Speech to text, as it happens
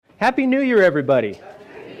Happy New Year, everybody.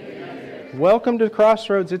 Welcome to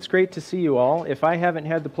Crossroads. It's great to see you all. If I haven't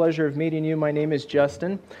had the pleasure of meeting you, my name is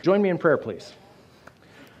Justin. Join me in prayer, please.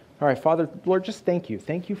 All right, Father, Lord, just thank you.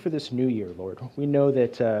 Thank you for this new year, Lord. We know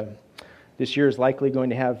that this year is likely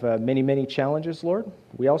going to have many, many challenges, Lord.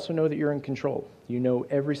 We also know that you're in control. You know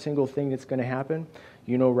every single thing that's going to happen.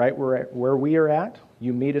 You know right where we are at.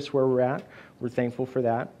 You meet us where we're at. We're thankful for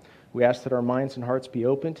that. We ask that our minds and hearts be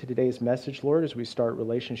open to today's message, Lord, as we start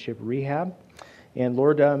relationship rehab. And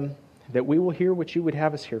Lord, that we will hear what you would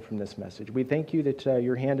have us hear from this message. We thank you that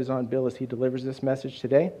your hand is on Bill as he delivers this message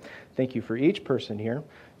today. Thank you for each person here.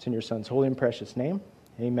 It's in your Son's holy and precious name.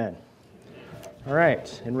 Amen. All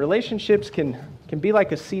right. And relationships can be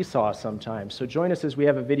like a seesaw sometimes. So join us as we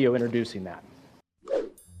have a video introducing that.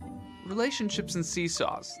 Relationships and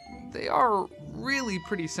seesaws, they are really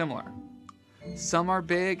pretty similar. Some are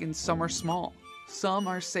big and some are small. Some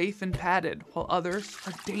are safe and padded, while others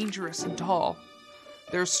are dangerous and tall.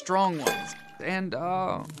 There are strong ones, and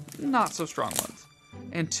not so strong ones,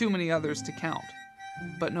 and too many others to count.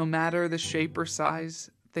 But no matter the shape or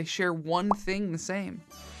size, they share one thing the same.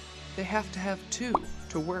 They have to have two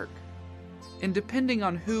to work. And depending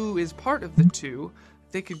on who is part of the two,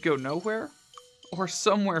 they could go nowhere, or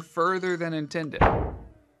somewhere further than intended.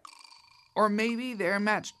 Or maybe they're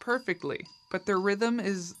matched perfectly, but their rhythm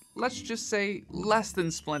is, let's just say, less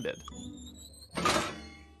than splendid.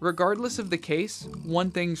 Regardless of the case,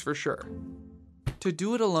 one thing's for sure. To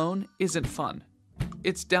do it alone isn't fun.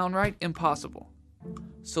 It's downright impossible.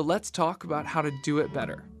 So let's talk about how to do it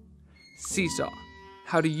better. Seesaw.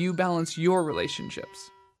 How do you balance your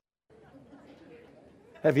relationships?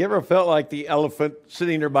 Have you ever felt like the elephant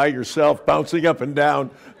sitting there by yourself, bouncing up and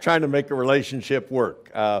down, trying to make a relationship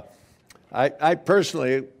work? I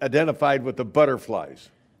personally identified with the butterflies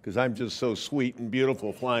because I'm just so sweet and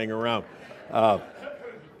beautiful flying around.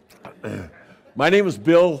 My name is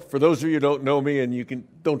Bill. For those of you who don't know me, and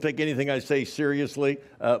don't take anything I say seriously,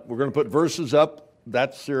 we're going to put verses up.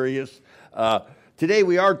 That's serious. Today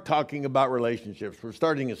we are talking about relationships. We're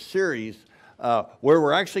starting a series where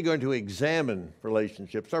we're actually going to examine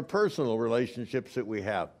relationships, our personal relationships that we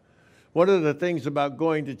have. One of the things about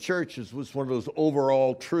going to church was one of those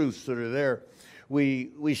overall truths that are there.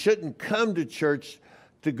 We shouldn't come to church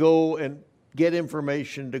to go and get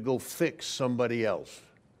information to go fix somebody else.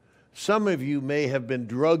 Some of you may have been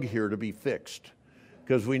drugged here to be fixed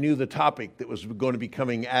because we knew the topic that was going to be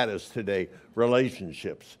coming at us today,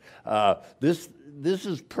 relationships. This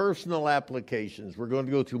is personal applications. We're going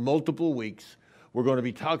to go through multiple weeks. We're going to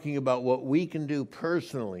be talking about what we can do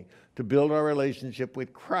personally to build our relationship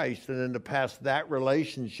with Christ and then to pass that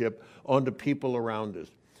relationship on to people around us.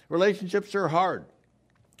 Relationships are hard.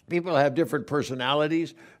 People have different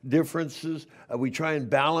personalities, differences. We try and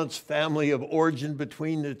balance family of origin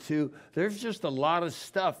between the two. There's just a lot of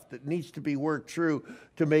stuff that needs to be worked through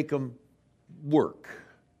to make them work.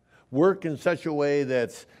 Work in such a way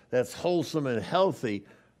that's wholesome and healthy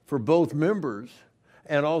for both members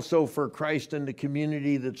and also for Christ and the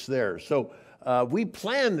community that's there. So we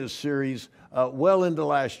planned this series well into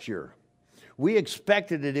last year. We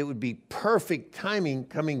expected that it would be perfect timing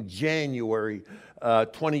coming January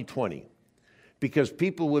 2020 because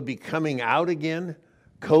people would be coming out again.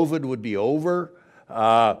 COVID would be over.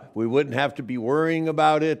 We wouldn't have to be worrying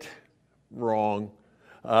about it. Wrong.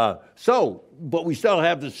 But we still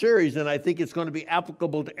have the series, and I think it's going to be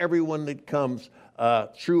applicable to everyone that comes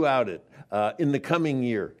throughout it in the coming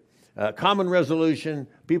year. Common resolution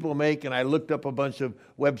people make, and I looked up a bunch of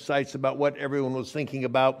websites about what everyone was thinking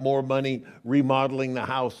about, more money, remodeling the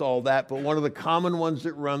house, all that. But one of the common ones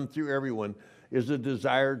that run through everyone is a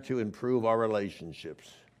desire to improve our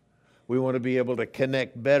relationships. We want to be able to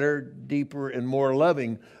connect better, deeper, and more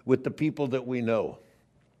loving with the people that we know.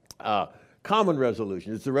 Common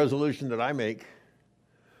resolution. It's the resolution that I make.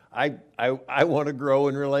 I want to grow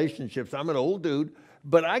in relationships. I'm an old dude,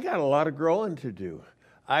 but I got a lot of growing to do.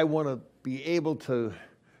 I want to be able to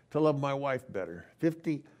love my wife better.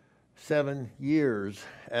 57 years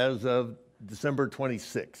as of December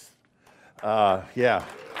 26th. Yeah.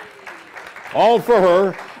 All for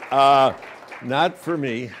her, not for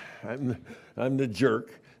me. I'm the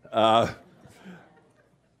jerk. That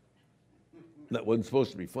wasn't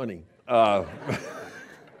supposed to be funny.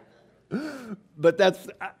 But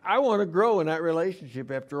I want to grow in that relationship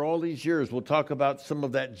after all these years. We'll talk about some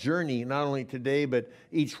of that journey, not only today, but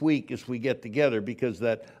each week as we get together, because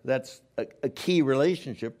that's a key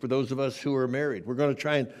relationship for those of us who are married. We're going to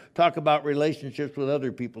try and talk about relationships with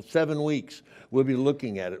other people. 7 weeks, we'll be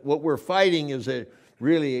looking at it. What we're fighting is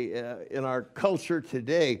really in our culture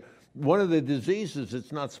today, one of the diseases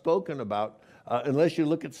that's not spoken about unless you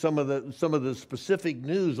look at some of the specific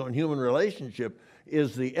news on human relationship,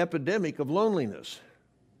 is the epidemic of loneliness.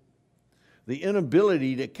 The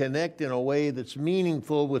inability to connect in a way that's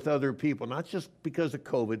meaningful with other people, not just because of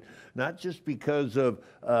COVID, not just because of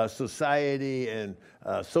society and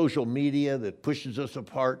social media that pushes us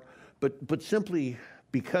apart, but simply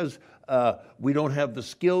because we don't have the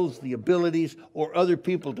skills, the abilities, or other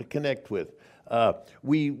people to connect with.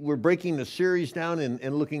 We're breaking the series down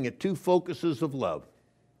and looking at two focuses of love.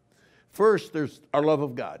 First, there's our love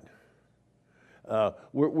of God.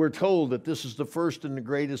 We're told that this is the first and the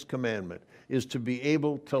greatest commandment, is to be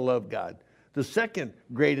able to love God. The second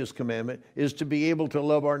greatest commandment is to be able to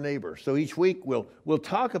love our neighbor. So each week we'll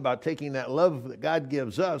talk about taking that love that God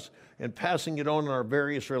gives us and passing it on in our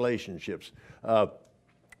various relationships.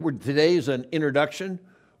 Today is an introduction.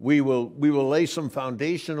 We will lay some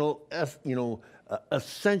foundational,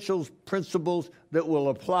 essentials, principles that will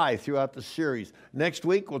apply throughout the series. Next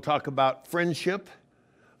week we'll talk about friendship.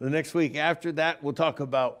 The next week after that, we'll talk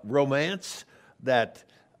about romance, that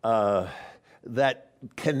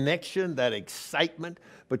connection, that excitement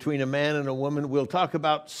between a man and a woman. We'll talk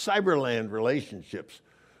about cyberland relationships.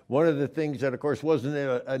 One of the things that, of course, wasn't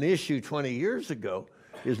an issue 20 years ago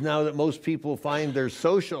is now that most people find their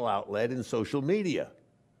social outlet in social media.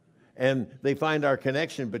 And they find our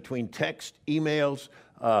connection between text, emails,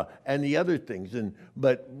 and the other things.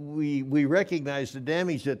 But we recognize the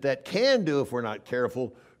damage that can do if we're not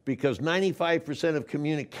careful, because 95% of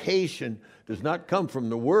communication does not come from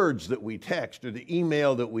the words that we text or the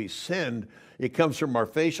email that we send. It comes from our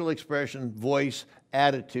facial expression, voice,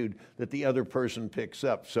 attitude that the other person picks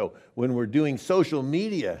up. So when we're doing social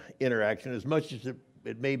media interaction, as much as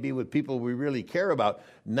it may be with people we really care about,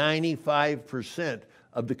 95%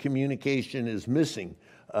 of the communication is missing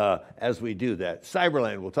as we do that.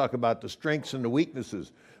 Cyberland, we'll talk about the strengths and the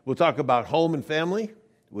weaknesses. We'll talk about home and family.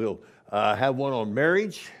 We'll have one on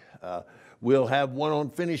marriage. We'll have one on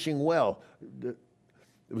finishing well. It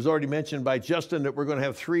was already mentioned by Justin that we're going to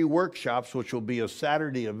have 3 workshops, which will be a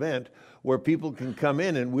Saturday event where people can come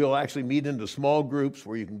in, and we'll actually meet into small groups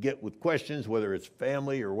where you can get with questions, whether it's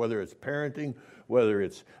family or whether it's parenting, whether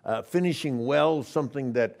it's finishing well,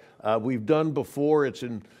 something that we've done before.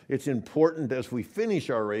 It's important as we finish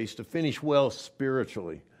our race to finish well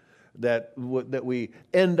spiritually, that we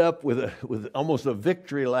end up with almost a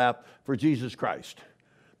victory lap for Jesus Christ.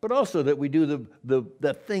 But also that we do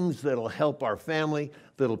the things that'll help our family,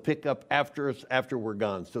 that'll pick up after us after we're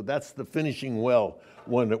gone. So that's the finishing well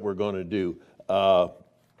one that we're going to do.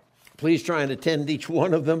 Please try and attend each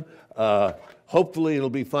one of them. Hopefully it'll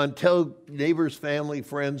be fun. Tell neighbors, family,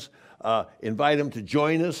 friends, invite them to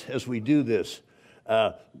join us as we do this.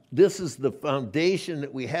 This is the foundation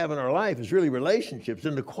that we have in our life, is really relationships.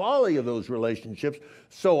 And the quality of those relationships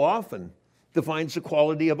so often defines the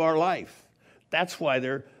quality of our life. That's why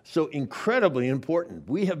they're so incredibly important.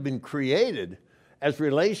 We have been created as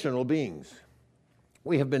relational beings.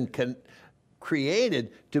 We have been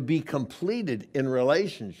created to be completed in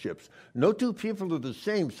relationships. No two people are the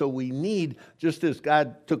same, so we need, just as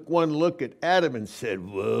God took one look at Adam and said,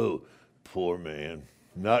 whoa, poor man,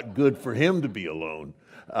 not good for him to be alone.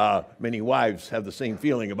 Many wives have the same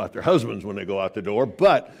feeling about their husbands when they go out the door,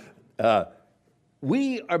 but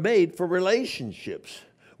we are made for relationships.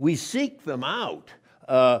 We seek them out,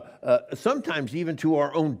 sometimes even to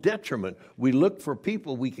our own detriment. We look for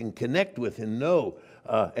people we can connect with and know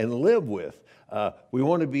and live with. We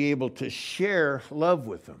want to be able to share love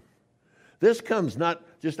with them. This comes not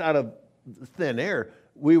just out of thin air.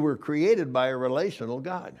 We were created by a relational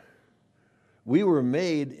God. We were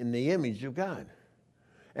made in the image of God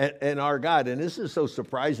and our God. And this is so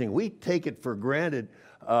surprising. We take it for granted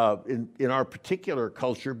in our particular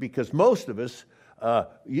culture, because most of us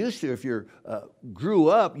used to, if you grew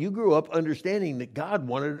up understanding that God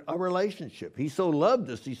wanted a relationship. He so loved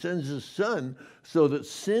us, he sends his son so that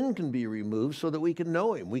sin can be removed, so that we can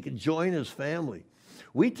know him. We can join his family.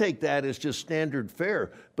 We take that as just standard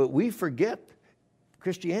fare, but we forget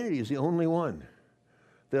Christianity is the only one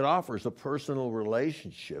that offers a personal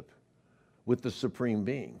relationship with the Supreme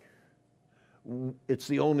Being. It's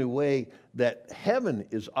the only way that heaven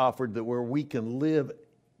is offered, that where we can live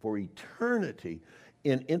for eternity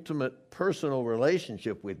in intimate personal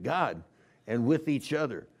relationship with God and with each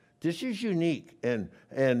other. This is unique, and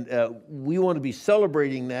we want to be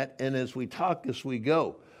celebrating that, and as we talk, as we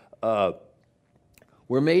go.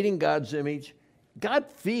 We're made in God's image.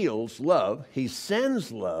 God feels love. He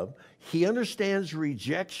sends love. He understands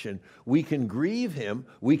rejection. We can grieve him.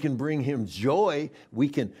 We can bring him joy. We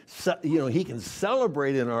can, he can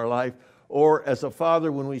celebrate in our life. Or as a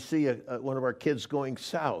father, when we see one of our kids going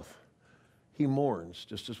south, He mourns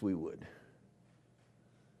just as we would.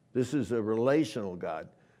 This is a relational God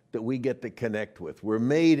that we get to connect with. We're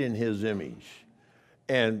made in his image.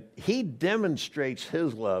 And he demonstrates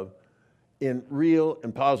his love in real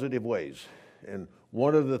and positive ways. And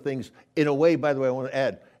one of the things, in a way, by the way, I want to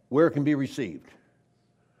add, where it can be received.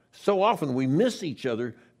 So often we miss each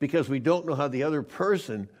other because we don't know how the other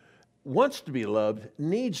person wants to be loved,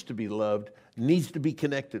 needs to be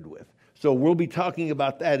connected with. So we'll be talking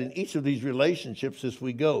about that in each of these relationships as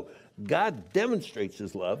we go. God demonstrates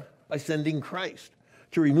his love by sending Christ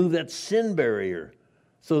to remove that sin barrier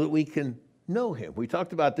so that we can know him. We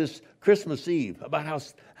talked about this Christmas Eve, about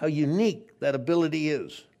how unique that ability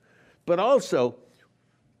is. But also,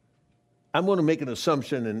 I'm going to make an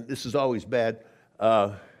assumption, and this is always bad,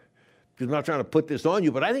 because I'm not trying to put this on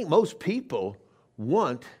you, but I think most people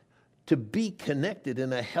want to be connected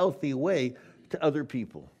in a healthy way to other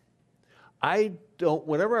people.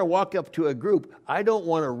 Whenever I walk up to a group, I don't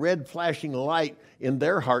want a red flashing light in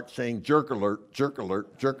their heart saying, jerk alert, jerk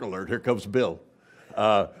alert, jerk alert, here comes Bill.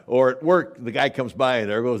 Or at work, the guy comes by and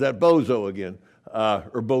there goes that bozo again,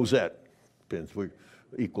 or bozette. Depends, we're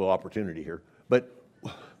equal opportunity here. But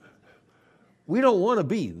we don't want to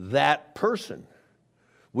be that person.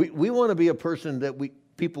 We want to be a person that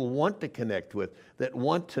people want to connect with, that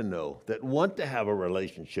want to know, that want to have a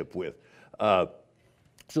relationship with.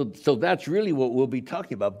 So that's really what we'll be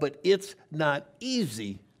talking about. But it's not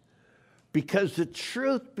easy because the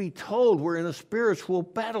truth be told, we're in a spiritual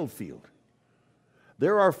battlefield.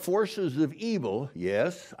 There are forces of evil,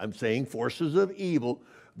 yes, I'm saying forces of evil,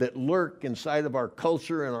 that lurk inside of our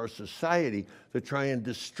culture and our society to try and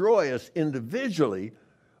destroy us individually,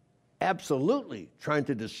 absolutely trying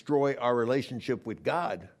to destroy our relationship with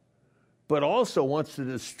God, but also wants to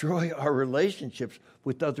destroy our relationships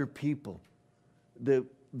with other people.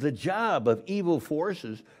 The job of evil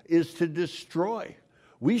forces is to destroy.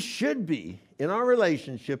 We should be, in our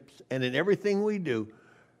relationships and in everything we do,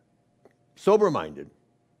 sober-minded,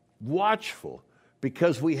 watchful,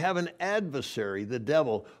 because we have an adversary, the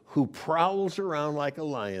devil, who prowls around like a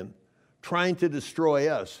lion, trying to destroy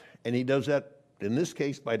us. And he does that, in this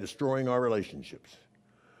case, by destroying our relationships.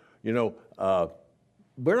 You know,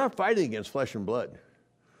 we're not fighting against flesh and blood.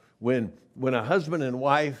 When a husband and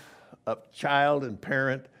wife, a child and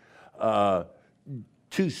parent,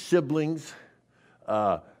 two siblings,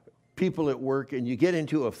 people at work, and you get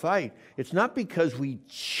into a fight, it's not because we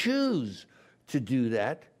choose to do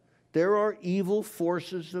that. There are evil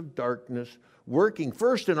forces of darkness working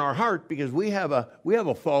first in our heart because we have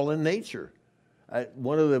a fallen nature.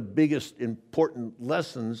 One of the biggest important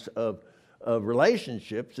lessons of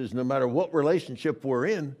relationships is no matter what relationship we're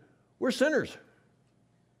in, we're sinners.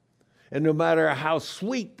 And no matter how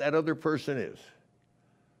sweet that other person is,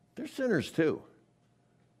 they're sinners too.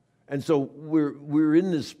 And so we're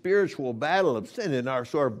in this spiritual battle of sin, and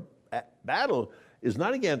our battle is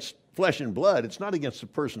not against flesh and blood. It's not against the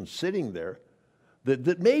person sitting there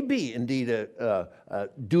that may be indeed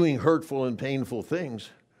doing hurtful and painful things.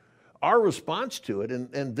 Our response to it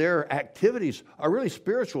and their activities are really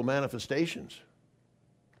spiritual manifestations.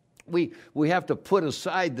 We have to put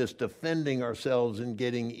aside this defending ourselves and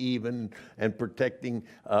getting even and protecting.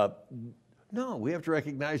 No, we have to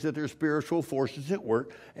recognize that there's spiritual forces at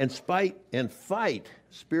work and fight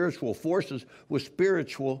spiritual forces with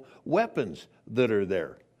spiritual weapons that are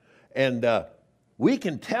there. And we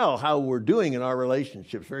can tell how we're doing in our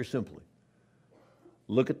relationships very simply.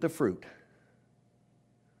 Look at the fruit.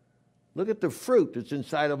 Look at the fruit that's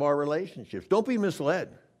inside of our relationships. Don't be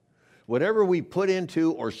misled. Whatever we put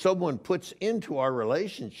into or someone puts into our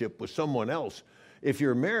relationship with someone else, if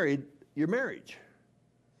you're married, your marriage.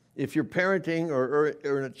 If you're parenting or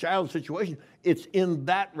in a child situation, it's in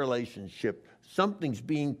that relationship. Something's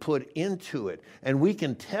being put into it. And we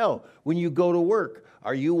can tell when you go to work,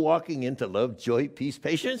 are you walking into love, joy, peace,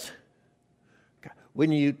 patience?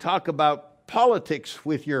 When you talk about politics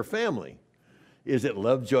with your family, is it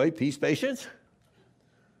love, joy, peace, patience?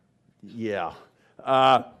 Yeah.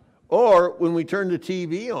 Or when we turn the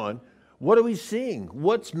TV on, what are we seeing?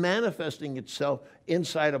 What's manifesting itself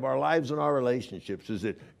inside of our lives and our relationships? Is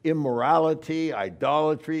it immorality,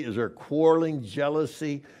 idolatry? Is there quarreling,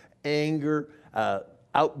 jealousy, anger,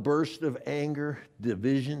 outburst of anger,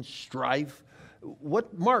 division, strife?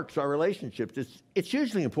 What marks our relationships? It's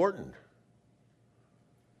usually important.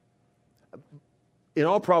 In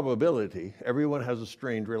all probability, everyone has a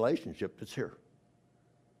strained relationship that's here.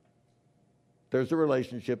 There's a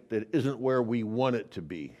relationship that isn't where we want it to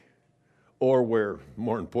be, or where,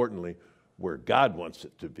 more importantly, where God wants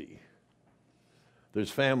it to be. There's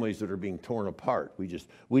families that are being torn apart. We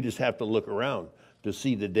just have to look around. to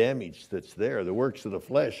see the damage that's there. The works of the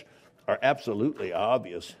flesh are absolutely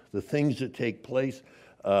obvious. The things that take place,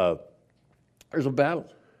 there's a battle.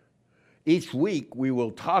 Each week we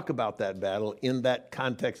will talk about that battle in that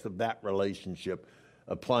context of that relationship,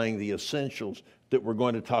 applying the essentials that we're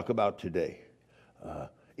going to talk about today.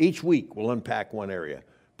 Each week we'll unpack one area,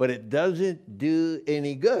 but it doesn't do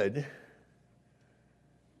any good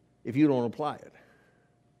if you don't apply it,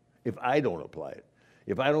 if I don't apply it.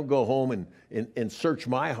 If I don't go home and search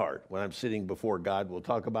my heart when I'm sitting before God. We'll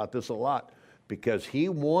talk about this a lot because he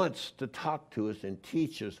wants to talk to us and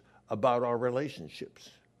teach us about our relationships.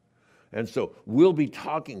 And so we'll be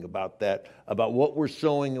talking about that, about what we're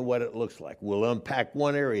sowing and what it looks like. We'll unpack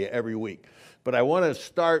one area every week. But I want to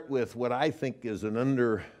start with what I think is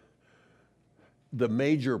the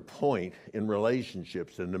major point in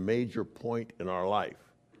relationships and the major point in our life.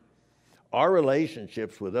 Our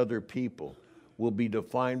relationships with other people will be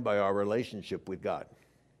defined by our relationship with God.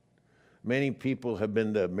 Many people have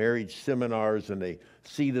been to marriage seminars and they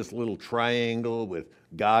see this little triangle with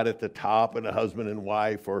God at the top and a husband and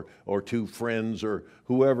wife or two friends or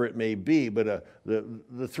whoever it may be, but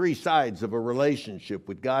the three sides of a relationship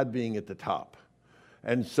with God being at the top.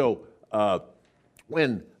 And so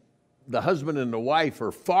when the husband and the wife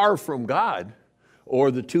are far from God, or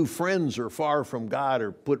the two friends are far from God,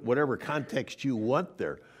 or put whatever context you want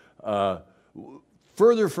there,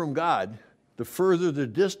 further from God, the further the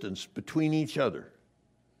distance between each other.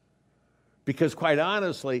 Because quite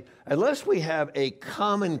honestly, unless we have a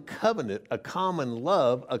common covenant, a common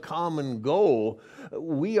love, a common goal,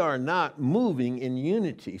 we are not moving in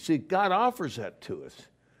unity. See, God offers that to us.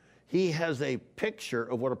 He has a picture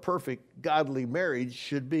of what a perfect godly marriage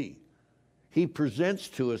should be. He presents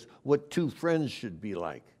to us what two friends should be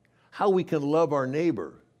like, how we can love our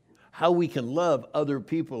neighbor, how we can love other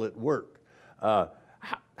people at work,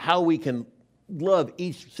 how we can love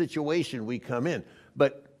each situation we come in.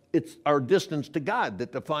 But it's our distance to God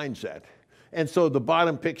that defines that. And so the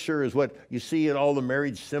bottom picture is what you see at all the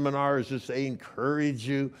marriage seminars as they encourage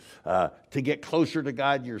you to get closer to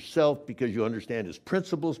God yourself because you understand his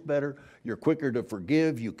principles better. You're quicker to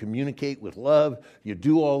forgive. You communicate with love. You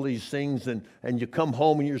do all these things and you come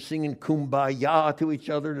home and you're singing kumbaya to each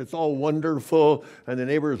other and it's all wonderful. And the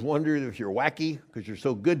neighbors wonder if you're wacky because you're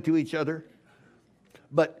so good to each other.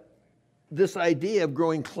 But this idea of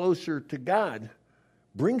growing closer to God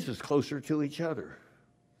brings us closer to each other.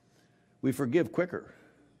 We forgive quicker.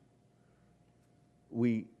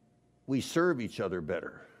 We serve each other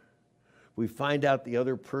better. We find out the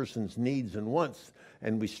other person's needs and wants,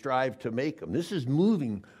 and we strive to make them. This is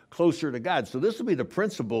moving closer to God. So this will be the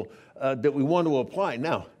principle that we want to apply.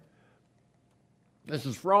 Now, this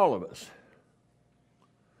is for all of us.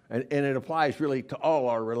 And it applies really to all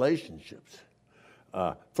our relationships.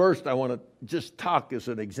 First, I want to just talk as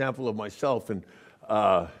an example of myself. And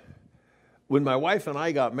when my wife and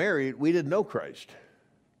I got married, we didn't know Christ.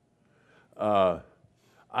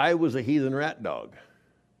 I was a heathen rat dog.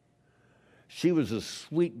 She was a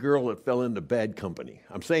sweet girl that fell into bad company.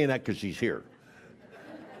 I'm saying that because she's here.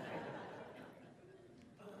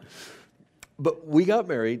 But we got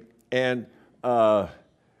married, and God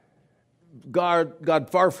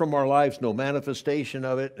far from our lives, no manifestation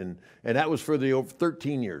of it, and that was for the over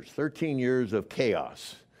 13 years of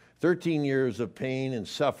chaos. 13 years of pain and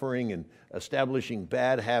suffering and establishing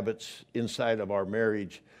bad habits inside of our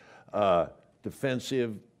marriage,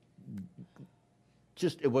 defensive,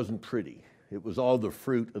 it wasn't pretty. It was all the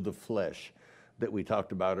fruit of the flesh that we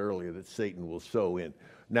talked about earlier that Satan will sow in.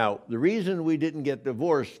 Now, the reason we didn't get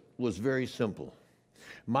divorced was very simple.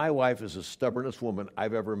 My wife is the stubbornest woman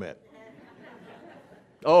I've ever met.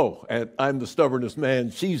 Oh, and I'm the stubbornest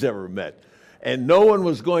man she's ever met. And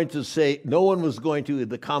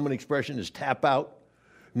the common expression is tap out.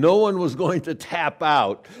 No one was going to tap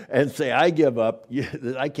out and say, I give up.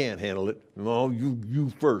 I can't handle it. No,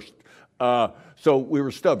 you first. So we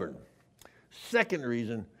were stubborn. Second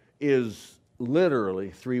reason is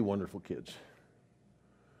literally 3 wonderful kids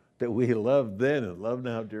that we loved then and love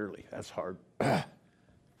now dearly. That's hard.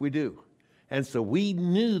 We do. And so we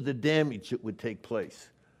knew the damage that would take place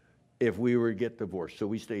if we were to get divorced. So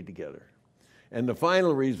we stayed together. And the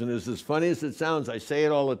final reason is, as funny as it sounds, I say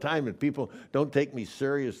it all the time, and people don't take me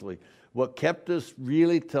seriously. What kept us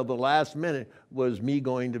really till the last minute was me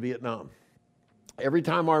going to Vietnam. Every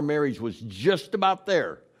time our marriage was just about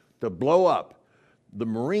there to blow up, the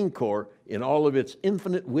Marine Corps, in all of its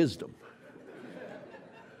infinite wisdom,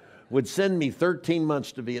 would send me 13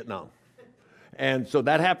 months to Vietnam. And so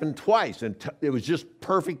that happened twice, and it was just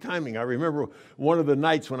perfect timing. I remember one of the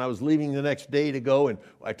nights when I was leaving the next day to go, and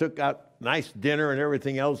I took out nice dinner and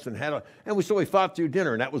everything else, and so we fought through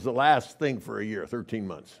dinner, and that was the last thing for a year, 13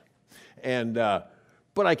 months. And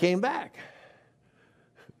but I came back.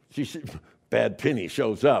 She said, bad Penny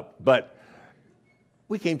shows up, but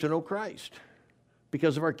we came to know Christ.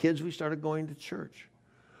 Because of our kids, we started going to church.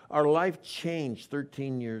 Our life changed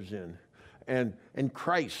 13 years in. And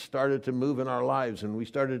Christ started to move in our lives, and we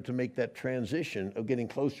started to make that transition of getting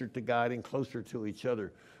closer to God and closer to each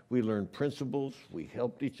other. We learned principles, we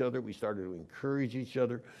helped each other, we started to encourage each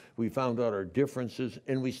other, we found out our differences,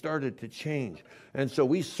 and we started to change. And so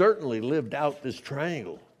we certainly lived out this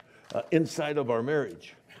triangle inside of our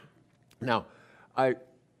marriage. Now, I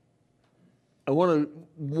want to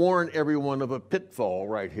warn everyone of a pitfall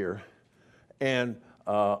right here and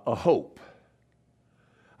a hope.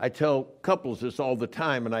 I tell couples this all the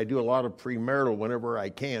time, and I do a lot of premarital whenever I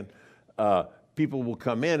can. People will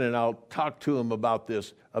come in, and I'll talk to them about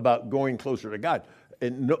this, about going closer to God.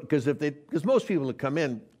 Because most people that come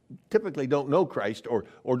in typically don't know Christ or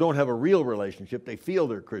don't have a real relationship. They feel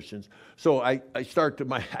they're Christians. So I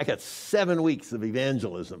got 7 weeks of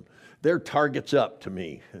evangelism. Their target's up to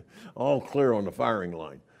me, all clear on the firing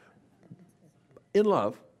line. In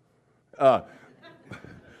love.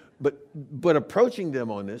 But approaching them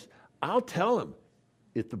on this, I'll tell them,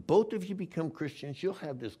 if the both of you become Christians, you'll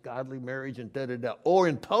have this godly marriage and da-da-da. Or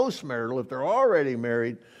in postmarital, if they're already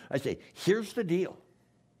married, I say, here's the deal.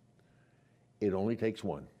 It only takes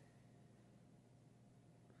one.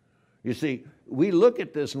 You see, we look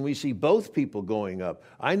at this and we see both people going up.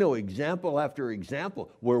 I know example after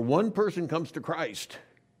example where one person comes to Christ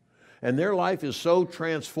and their life is so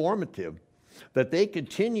transformative that they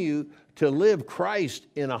continue to live Christ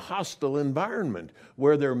in a hostile environment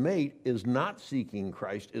where their mate is not seeking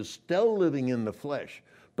Christ, is still living in the flesh,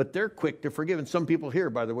 but they're quick to forgive. And some people here,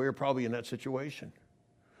 by the way, are probably in that situation.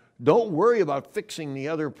 Don't worry about fixing the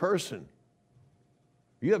other person.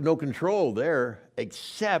 You have no control there,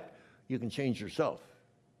 except you can change yourself.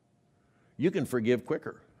 You can forgive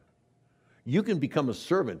quicker. You can become a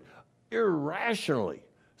servant, irrationally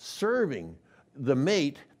serving the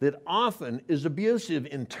mate that often is abusive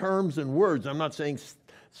in terms and words. I'm not saying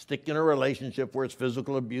stick in a relationship where it's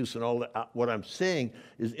physical abuse and all that. What I'm saying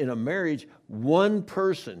is in a marriage, one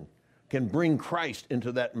person can bring Christ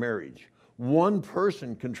into that marriage. One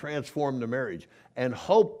person can transform the marriage. And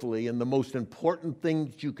hopefully, and the most important thing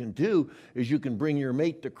that you can do is you can bring your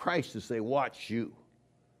mate to Christ to say, watch you.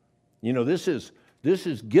 You know, this is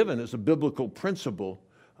given as a biblical principle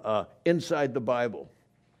inside the Bible.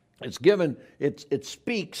 It's given, it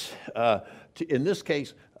speaks, in this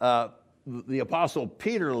case, the Apostle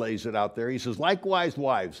Peter lays it out there. He says, likewise,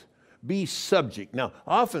 wives, be subject. Now,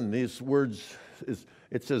 often these words,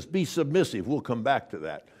 it says, be submissive. We'll come back to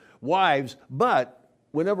that. Wives, but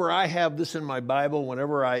whenever I have this in my Bible,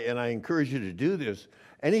 and I encourage you to do this,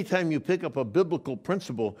 anytime you pick up a biblical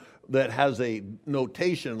principle that has a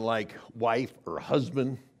notation like wife or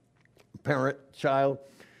husband, parent, child,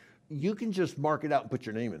 you can just mark it out and put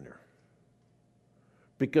your name in there.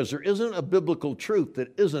 Because there isn't a biblical truth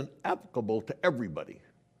that isn't applicable to everybody.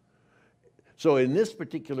 So in this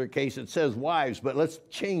particular case, it says wives, but let's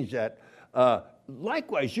change that.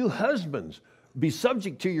 Likewise, you husbands, be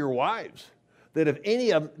subject to your wives, that if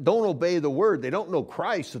any of them don't obey the word, they don't know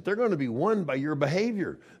Christ, that they're going to be won by your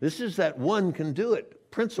behavior. This is that one can do it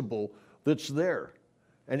principle that's there.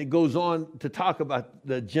 And it goes on to talk about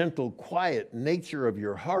the gentle, quiet nature of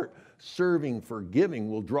your heart. Serving, forgiving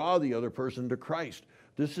will draw the other person to Christ.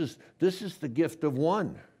 This is the gift of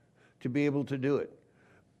one, to be able to do it.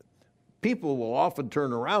 People will often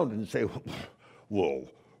turn around and say, well,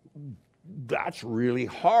 that's really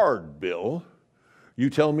hard, Bill. You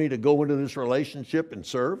tell me to go into this relationship and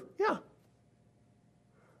serve? Yeah.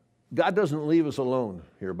 God doesn't leave us alone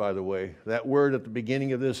here, by the way. That word at the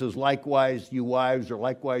beginning of this is likewise, you wives, or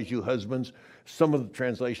likewise, you husbands. Some of the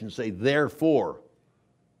translations say, therefore.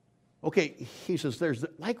 Okay, he says, there's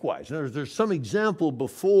likewise. There's some example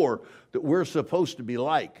before that we're supposed to be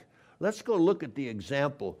like. Let's go look at the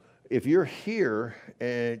example. If you're here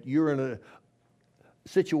and you're in a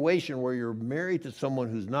situation where you're married to someone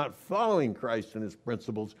who's not following Christ and his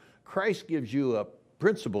principles, Christ gives you a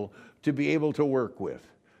principle to be able to work with.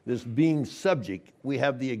 This being subject, we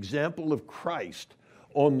have the example of Christ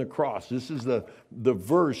on the cross. This is the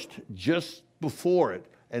verse just before it,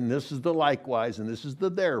 and this is the likewise, and this is the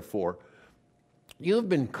therefore. You've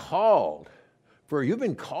been called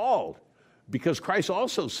because Christ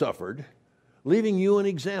also suffered, leaving you an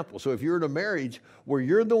example. So if you're in a marriage where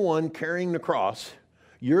you're the one carrying the cross,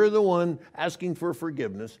 you're the one asking for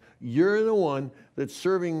forgiveness, you're the one that's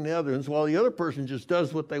serving the others while the other person just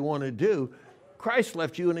does what they want to do, Christ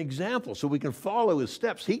left you an example so we can follow his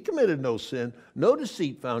steps. He committed no sin, no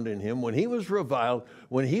deceit found in him. When he was reviled,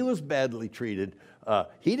 when he was badly treated,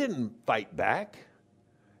 he didn't fight back.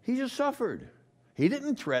 He just suffered. He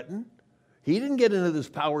didn't threaten. He didn't get into this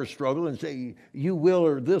power struggle and say, you will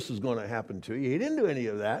or this is going to happen to you. He didn't do any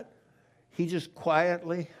of that. He just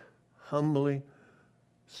quietly, humbly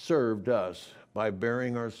served us by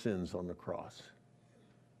bearing our sins on the cross.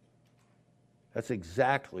 That's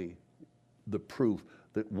exactly the proof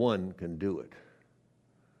that one can do it.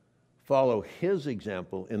 Follow his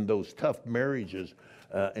example in those tough marriages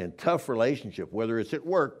and tough relationship, whether it's at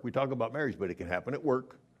work. We talk about marriage, but it can happen at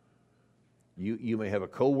work. You may have a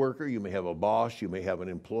coworker, you may have a boss, you may have an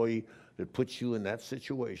employee that puts you in that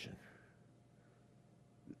situation.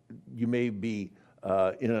 You may be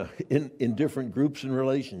in different groups and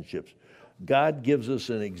relationships. God gives us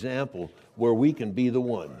an example where we can be the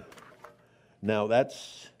one. Now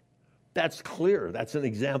that's clear. That's an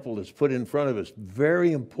example that's put in front of us.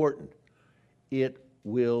 Very important. It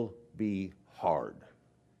will be hard.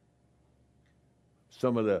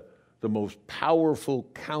 Some of the most powerful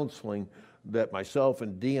counseling that myself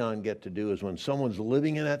and Dion get to do is when someone's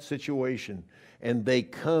living in that situation and they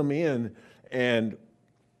come in and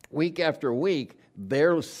week after week,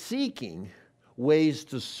 they're seeking ways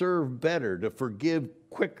to serve better, to forgive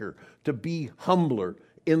quicker, to be humbler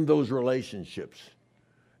in those relationships.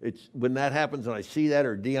 It's when that happens and I see that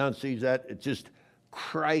or Dion sees that, it's just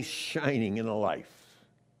Christ shining in a life.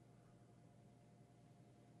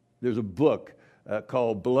 There's a book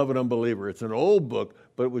called Beloved Unbeliever. It's an old book,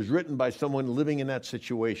 but it was written by someone living in that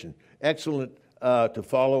situation. Excellent to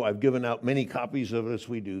follow. I've given out many copies of it as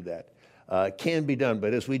we do that. It can be done,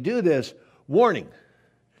 but as we do this, warning,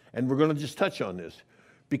 and we're going to just touch on this,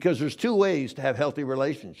 because there's two ways to have healthy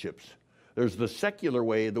relationships. There's the secular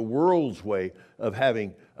way, the world's way of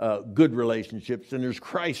having good relationships, and there's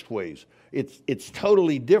Christ's ways. It's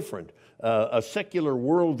totally different. A secular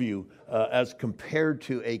worldview as compared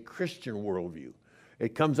to a Christian worldview.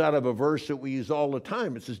 It comes out of a verse that we use all the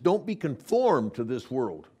time. It says, don't be conformed to this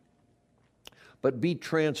world, but be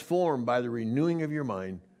transformed by the renewing of your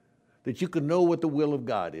mind, that you can know what the will of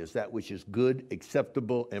God is, that which is good,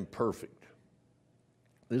 acceptable, and perfect.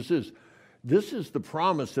 This is the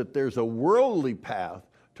promise that there's a worldly path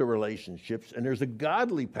to relationships and there's a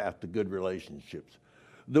godly path to good relationships.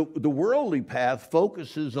 The worldly path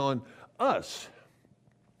focuses on us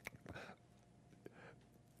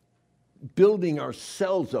building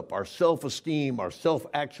ourselves up, our self-esteem, our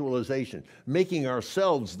self-actualization, making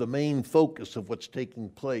ourselves the main focus of what's taking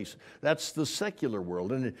place. That's the secular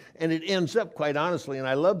world. And it ends up, quite honestly, and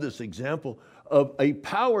I love this example, of a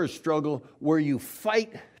power struggle where you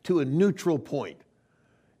fight to a neutral point.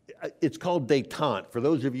 It's called détente. For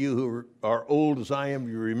those of you who are old as I am,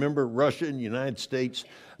 you remember Russia and the United States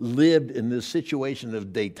lived in this situation of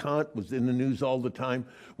détente, was in the news all the time,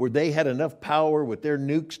 where they had enough power with their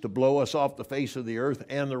nukes to blow us off the face of the earth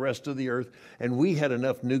and the rest of the earth, and we had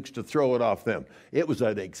enough nukes to throw it off them. It was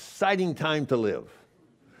an exciting time to live,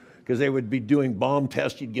 because they would be doing bomb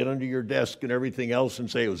tests. You'd get under your desk and everything else and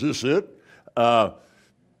say, "Was this it?"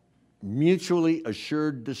 Mutually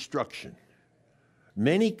assured destruction.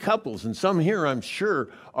 Many couples, and some here I'm sure,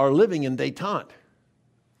 are living in détente.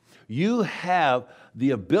 You have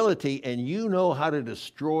the ability and you know how to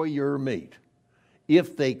destroy your mate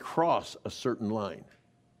if they cross a certain line.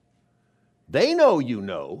 They know you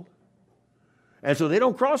know, and so they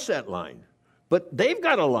don't cross that line. But they've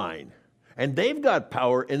got a line, and they've got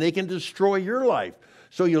power, and they can destroy your life.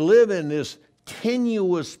 So you live in this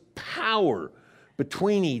tenuous power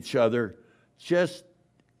between each other, just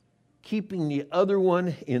keeping the other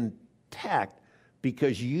one intact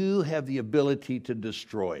because you have the ability to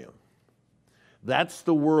destroy him. That's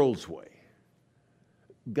the world's way.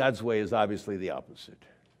 God's way is obviously the opposite.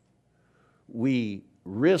 We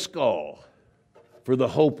risk all for the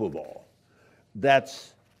hope of all.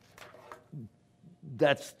 That's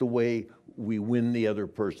the way we win the other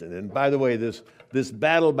person. And by the way, this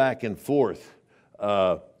battle back and forth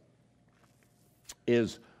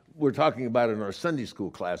is we're talking about in our Sunday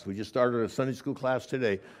school class. We just started a Sunday school class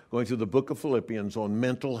today going through the book of Philippians on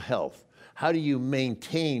mental health. How do you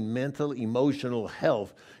maintain mental, emotional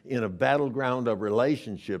health in a battleground of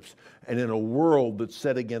relationships and in a world that's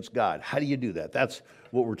set against God? How do you do that? That's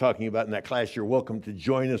what we're talking about in that class. You're welcome to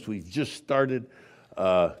join us. We've just started.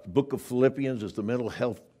 The book of Philippians is the mental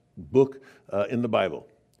health book in the Bible.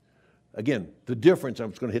 Again, the difference,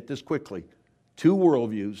 I'm just going to hit this quickly. Two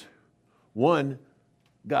worldviews. One,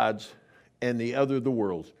 God's, and the other, the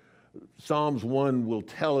world's. Psalms 1 will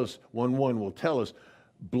tell us, 1:1 will tell us,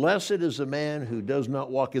 Blessed is the man who does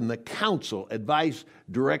not walk in the counsel, advice,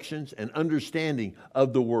 directions, and understanding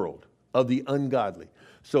of the world, of the ungodly.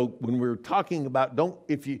 So when we're talking about,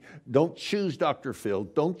 don't choose Dr. Phil,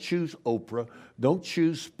 don't choose Oprah, don't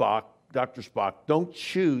choose Spock, Dr. Spock, don't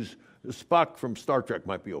choose Spock from Star Trek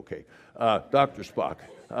might be okay, Dr. Spock,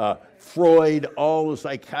 Freud, all the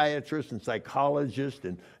psychiatrists and psychologists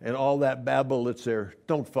and all that babble that's there.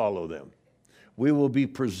 Don't follow them. We will be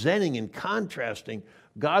presenting and contrasting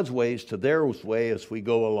God's ways to their way as we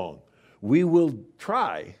go along. We will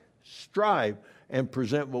strive, and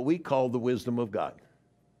present what we call the wisdom of God.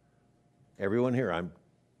 Everyone here, I'm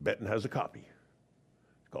betting, has a copy.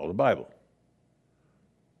 It's called the Bible.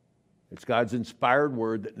 It's God's inspired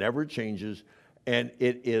word that never changes, and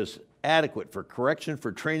it is adequate for correction,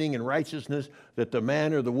 for training in righteousness, that the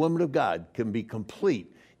man or the woman of God can be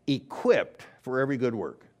complete, equipped for every good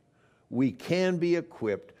work. We can be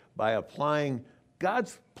equipped by applying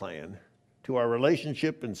God's plan to our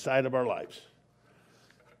relationship inside of our lives.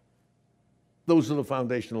 Those are the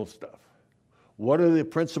foundational stuff. What are the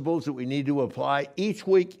principles that we need to apply each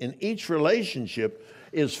week in each relationship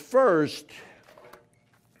is first,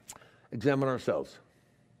 examine ourselves.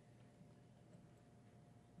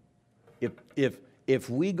 If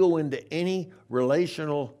we go into any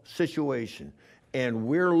relational situation and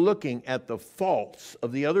we're looking at the faults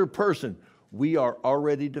of the other person, we are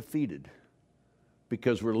already defeated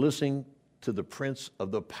because we're listening to the prince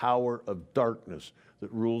of the power of darkness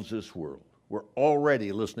that rules this world. We're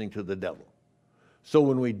already listening to the devil. So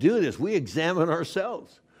when we do this, we examine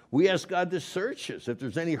ourselves. We ask God to search us if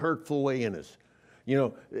there's any hurtful way in us. You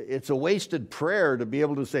know, it's a wasted prayer to be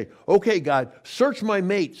able to say, okay, God, search my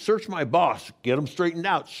mate, search my boss, get them straightened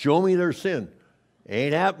out, show me their sin.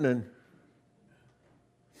 Ain't happening.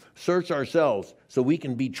 Search ourselves so we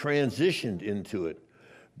can be transitioned into it.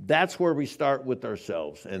 That's where we start with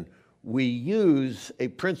ourselves. And we use a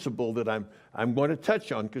principle that I'm going to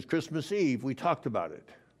touch on because Christmas Eve, we talked about it.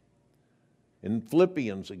 In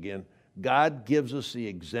Philippians again, God gives us the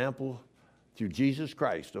example through Jesus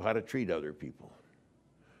Christ of how to treat other people.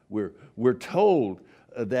 We're told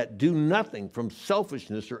that do nothing from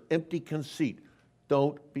selfishness or empty conceit.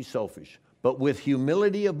 Don't be selfish. But with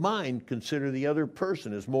humility of mind, consider the other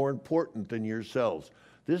person as more important than yourselves.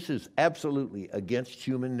 This is absolutely against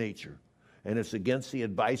human nature. And it's against the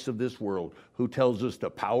advice of this world who tells us to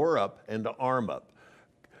power up and to arm up.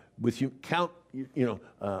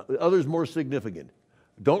 Others more significant.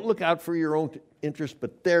 Don't look out for your own interest,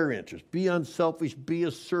 but their interest. Be unselfish, be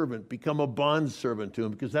a servant, become a bondservant to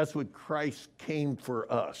him, because that's what Christ came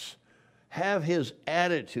for us. Have his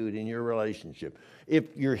attitude in your relationship.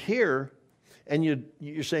 If you're here and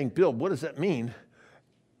you're saying, Bill, what does that mean?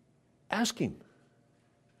 Ask him.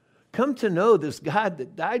 Come to know this God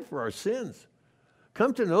that died for our sins.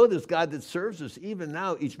 Come to know this God that serves us even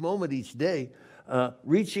now, each moment, each day,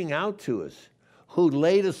 reaching out to us, who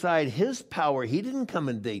laid aside his power. He didn't come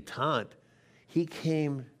in detente. He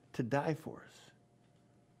came to die for us,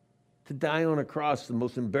 to die on a cross, the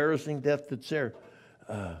most embarrassing death that's there.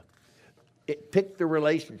 Pick the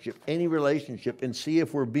relationship, any relationship, and see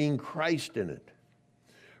if we're being Christ in it.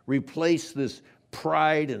 Replace this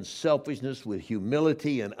pride and selfishness with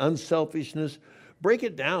humility and unselfishness. Break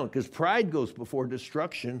it down, because pride goes before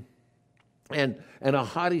destruction and a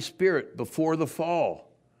haughty spirit before the fall.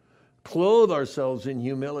 Clothe ourselves in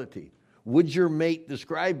humility. Would your mate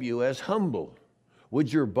describe you as humble?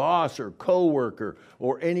 Would your boss or coworker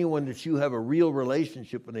or anyone that you have a real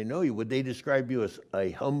relationship and they know you, would they describe you as a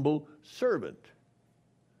humble servant?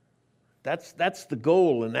 That's the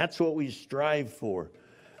goal, and that's what we strive for.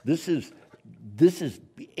 This is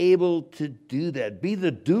be able to do that. Be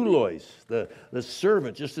the doulos, the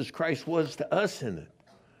servant, just as Christ was to us in it.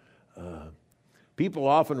 People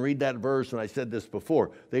often read that verse, and I said this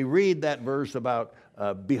before. They read that verse about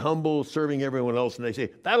be humble, serving everyone else, and they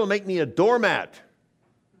say, that'll make me a doormat.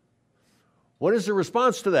 What is the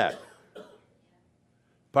response to that?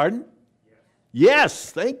 Pardon?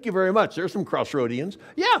 Yes, thank you very much. There's some Crossroadians.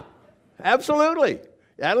 Yeah, absolutely.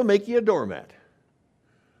 That'll make you a doormat.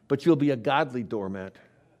 But you'll be a godly doormat.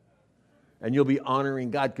 And you'll be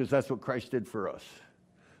honoring God, because that's what Christ did for us.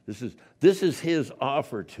 This is his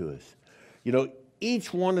offer to us. You know,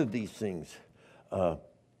 each one of these things,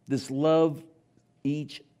 this love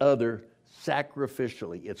each other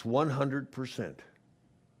sacrificially, it's 100%.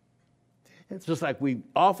 It's just like we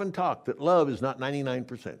often talk that love is not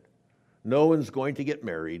 99%. No one's going to get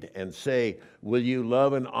married and say, will you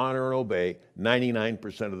love and honor and obey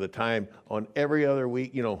 99% of the time on every other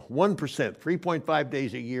week? 1%, 3.5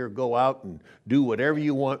 days a year, go out and do whatever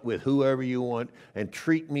you want with whoever you want and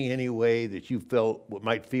treat me any way that you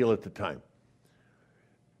might feel at the time.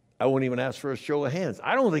 I won't even ask for a show of hands.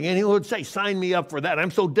 I don't think anyone would say, sign me up for that.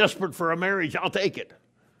 I'm so desperate for a marriage, I'll take it.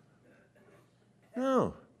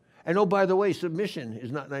 No. And oh, by the way, submission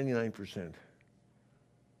is not 99%.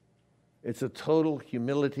 It's a total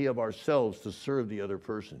humility of ourselves to serve the other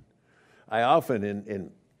person. I often,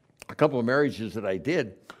 in a couple of marriages that I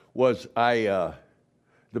did, the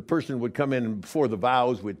person would come in and before the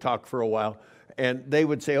vows, we'd talk for a while, and they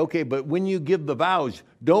would say, okay, but when you give the vows,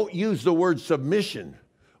 don't use the word submission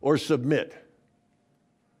or submit.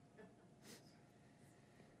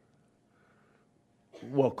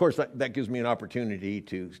 Well, of course, that gives me an opportunity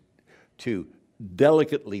to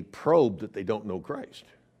delicately probe that they don't know Christ.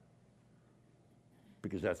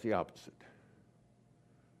 Because that's the opposite.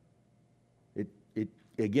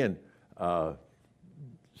 Again,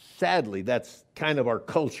 sadly, that's kind of our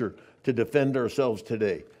culture to defend ourselves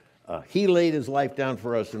today. He laid his life down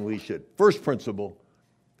for us, and we should. First principle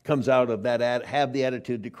comes out of that, have the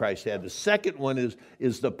attitude that Christ had. The second one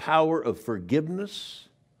is the power of forgiveness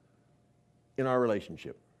in our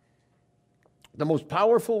relationship. The most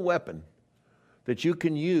powerful weapon that you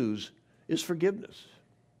can use is forgiveness.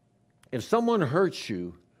 If someone hurts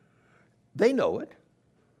you, they know it.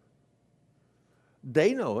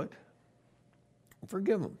 They know it.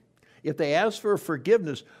 Forgive them. If they ask for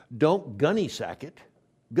forgiveness, don't gunny sack it.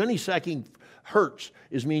 Gunny sacking hurts.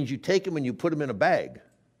 It means you take them and you put them in a bag.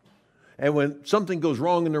 And when something goes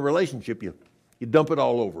wrong in the relationship, you dump it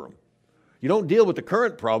all over them. You don't deal with the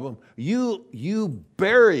current problem. You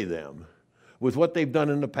bury them with what they've done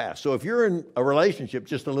in the past. So if you're in a relationship,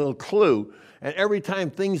 just a little clue, and every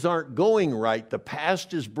time things aren't going right, the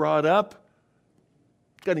past is brought up,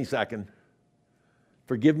 gunny sacking.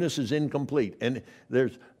 Forgiveness is incomplete. And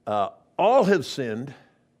there's all have sinned.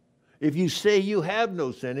 If you say you have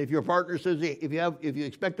no sin, if your partner says, if you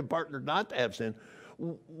expect a partner not to have sin,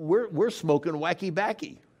 we're smoking wacky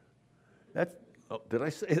backy. Did I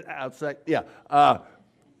say it outside? Yeah.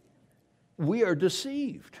 We are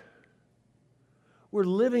deceived. We're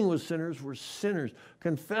living with sinners. We're sinners,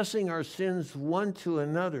 confessing our sins one to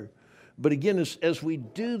another. But again, as we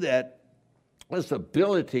do that, this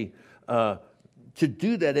ability to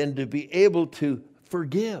do that and to be able to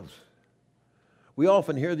forgive. We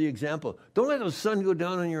often hear the example, don't let the sun go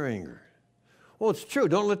down on your anger. Well, it's true.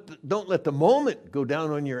 Don't let the moment go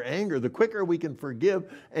down on your anger. The quicker we can forgive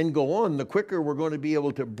and go on, the quicker we're going to be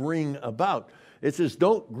able to bring about. It says,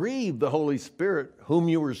 don't grieve the Holy Spirit, whom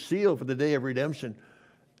you were sealed for the day of redemption.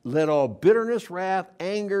 Let all bitterness, wrath,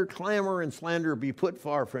 anger, clamor, and slander be put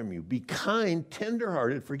far from you. Be kind,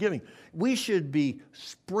 tenderhearted, forgiving. We should be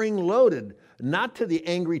spring-loaded, not to the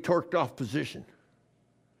angry, torqued-off position.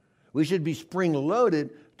 We should be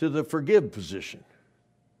spring-loaded to the forgive position.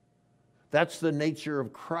 That's the nature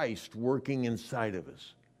of Christ working inside of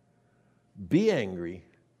us. Be angry,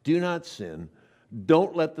 do not sin.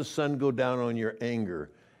 Don't let the sun go down on your anger,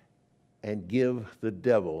 and give the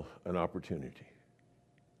devil an opportunity.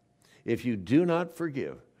 If you do not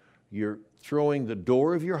forgive, you're throwing the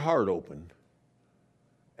door of your heart open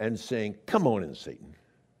and saying, come on in, Satan.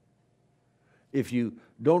 If you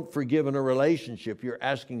don't forgive in a relationship, you're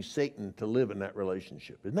asking Satan to live in that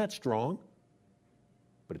relationship. Isn't that strong?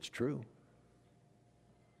 But it's true.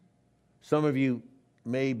 Some of you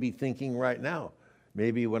may be thinking right now,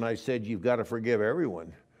 maybe when I said you've got to forgive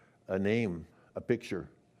everyone, a name, a picture,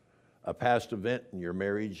 a past event in your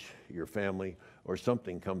marriage, your family, or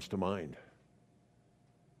something comes to mind.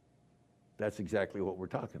 That's exactly what we're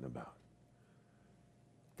talking about.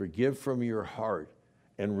 Forgive from your heart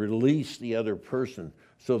and release the other person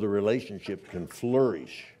so the relationship can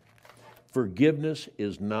flourish. Forgiveness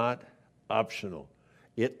is not optional.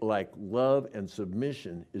 It, like love and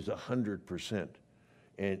submission, is 100%.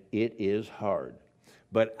 And it is hard.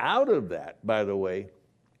 But out of that, by the way,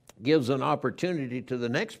 gives an opportunity to the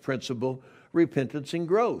next principle, repentance and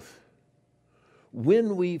growth.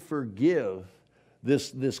 When we forgive,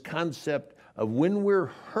 this concept of when we're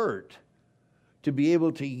hurt, to be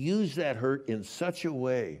able to use that hurt in such a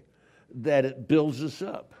way that it builds us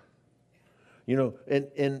up.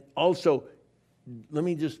 And also, let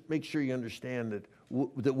me just make sure you understand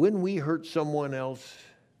that when we hurt someone else,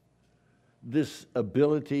 this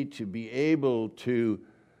ability to be able to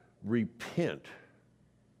repent.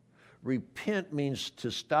 Repent means to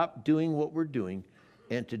stop doing what we're doing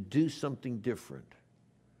and to do something different.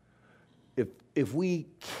 If we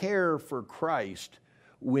care for Christ,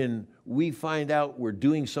 when we find out we're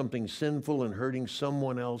doing something sinful and hurting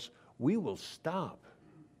someone else, we will stop.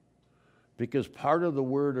 Because part of the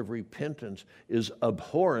word of repentance is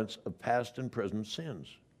abhorrence of past and present sins.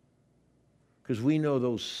 Because we know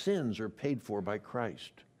those sins are paid for by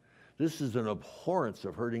Christ. This is an abhorrence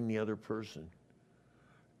of hurting the other person.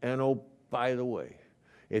 And oh, by the way,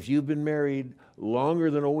 if you've been married longer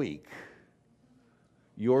than a week,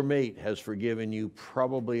 your mate has forgiven you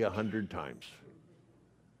probably 100 times.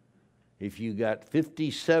 If you got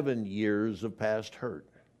 57 years of past hurt,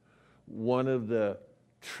 one of the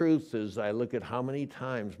truths is I look at how many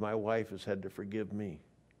times my wife has had to forgive me.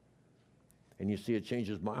 And you see, it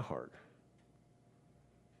changes my heart.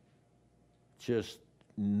 Just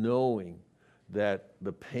knowing that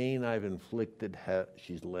the pain I've inflicted,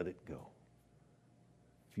 she's let it go.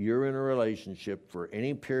 If you're in a relationship for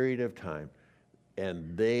any period of time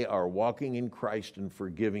and they are walking in Christ and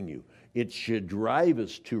forgiving you, it should drive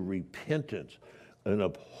us to repentance, an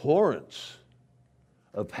abhorrence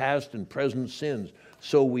of past and present sins,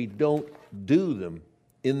 so we don't do them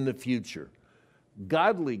in the future.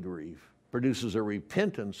 Godly grief produces a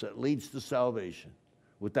repentance that leads to salvation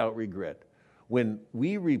without regret. When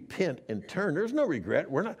we repent and turn, there's no regret.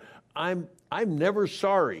 I'm never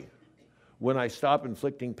sorry when I stop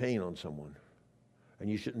inflicting pain on someone. And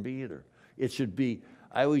you shouldn't be either. It should be,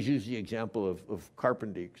 I always use the example of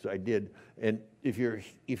carpentry, because I did. And if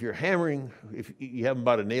you're hammering, if you haven't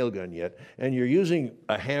bought a nail gun yet, and you're using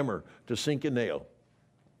a hammer to sink a nail,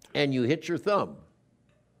 and you hit your thumb,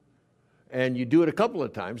 and you do it a couple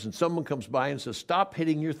of times, and someone comes by and says, stop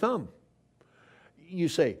hitting your thumb. You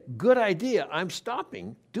say, good idea, I'm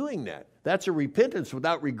stopping doing that. That's a repentance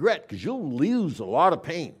without regret, because you'll lose a lot of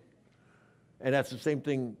pain. And that's the same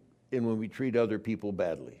thing in when we treat other people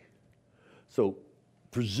badly. So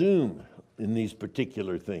presume in these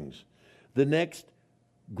particular things. The next,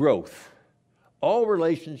 growth. All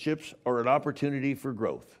relationships are an opportunity for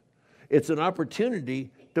growth. It's an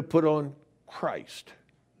opportunity to put on Christ.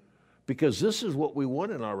 Because this is what we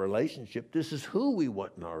want in our relationship. This is who we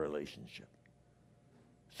want in our relationship.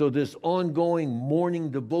 So this ongoing morning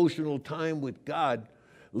devotional time with God,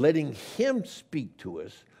 letting Him speak to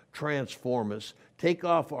us, transform us, take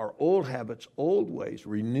off our old habits, old ways,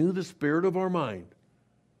 renew the spirit of our mind,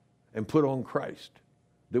 and put on Christ,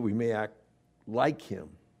 that we may act like Him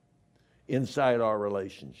inside our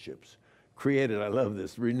relationships. Created, I love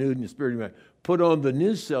this, renewed in the spirit of mind. Put on the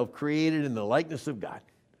new self, created in the likeness of God,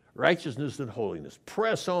 righteousness and holiness.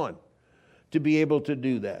 Press on to be able to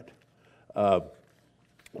do that.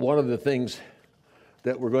 One of the things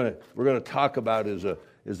that we're going to talk about is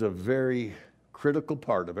a very critical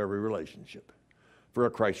part of every relationship for a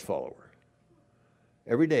Christ follower.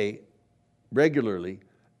 Every day, regularly,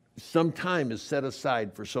 some time is set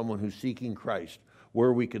aside for someone who's seeking Christ,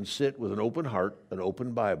 where we can sit with an open heart, an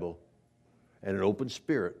open Bible, and an open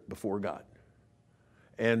spirit before God.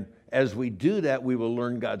 And as we do that, we will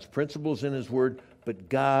learn God's principles in His Word, but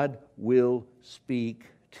God will speak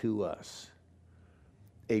to us.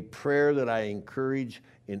 A prayer that I encourage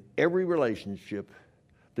in every relationship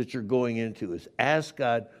that you're going into is ask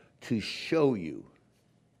God to show you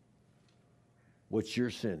what your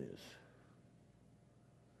sin is.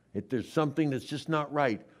 If there's something that's just not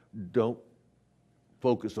right, don't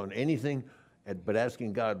focus on anything, but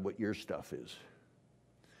asking God what your stuff is.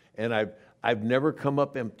 And I've never come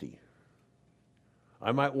up empty.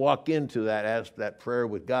 I might walk into ask that prayer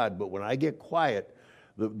with God, but when I get quiet,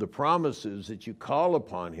 the promise is that you call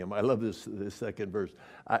upon Him. I love this second verse.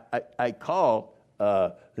 I call,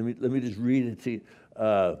 let me just read it to you.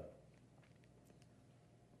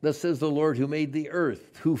 Thus says the Lord who made the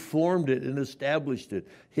earth, who formed it and established it.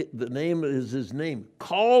 The name is His name.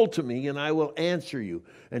 Call to me and I will answer you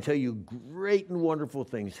and tell you great and wonderful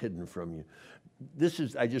things hidden from you.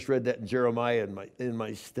 I just read that in Jeremiah in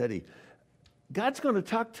my study. God's going to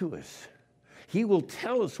talk to us. He will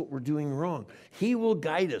tell us what we're doing wrong. He will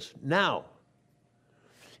guide us. Now,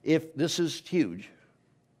 if this is huge,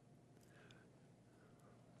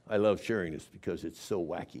 I love sharing this because it's so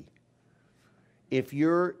wacky. If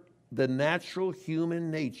you're the natural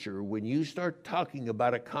human nature, when you start talking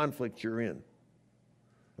about a conflict you're in,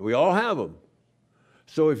 we all have them.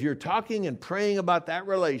 So if you're talking and praying about that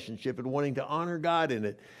relationship and wanting to honor God in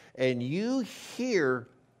it, and you hear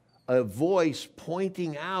a voice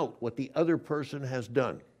pointing out what the other person has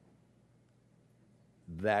done,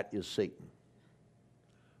 that is Satan.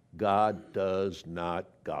 God does not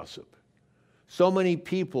gossip. So many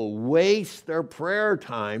people waste their prayer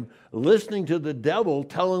time listening to the devil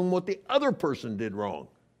tell them what the other person did wrong,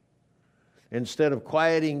 instead of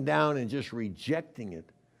quieting down and just rejecting it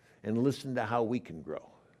and listen to how we can grow.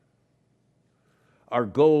 Our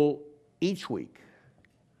goal each week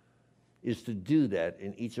is to do that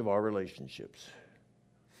in each of our relationships.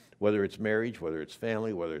 Whether it's marriage, whether it's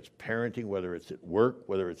family, whether it's parenting, whether it's at work,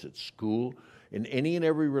 whether it's at school, in any and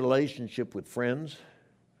every relationship with friends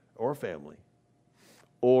or family,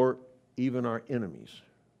 or even our enemies,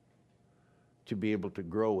 to be able to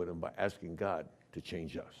grow with them by asking God to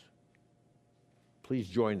change us. Please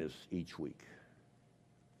join us each week.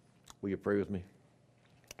 Will you pray with me?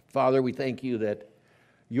 Father, we thank you that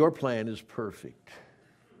your plan is perfect.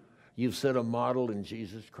 You've set a model in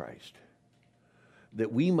Jesus Christ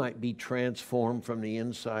that we might be transformed from the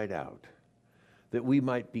inside out, that we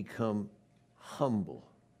might become humble,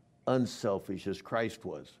 unselfish as Christ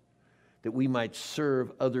was, that we might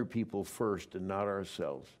serve other people first and not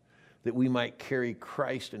ourselves, that we might carry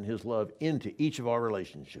Christ and his love into each of our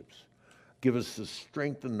relationships. Give us the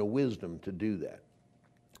strength and the wisdom to do that.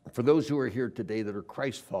 For those who are here today that are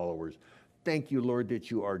Christ followers, thank you, Lord, that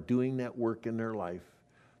you are doing that work in their life,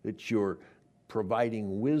 that you're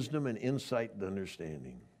providing wisdom and insight and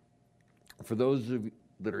understanding. For those of you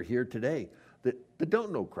that are here today that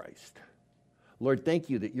don't know Christ, Lord, thank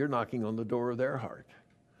you that you're knocking on the door of their heart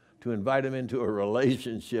to invite them into a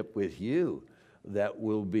relationship with you that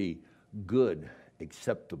will be good,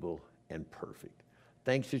 acceptable, and perfect.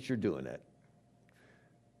 Thanks that you're doing that.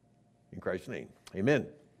 In Christ's name, amen.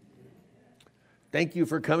 Thank you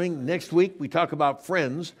for coming. Next week, we talk about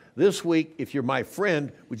friends. This week, if you're my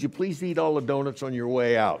friend, would you please eat all the donuts on your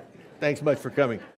way out? Thanks much for coming.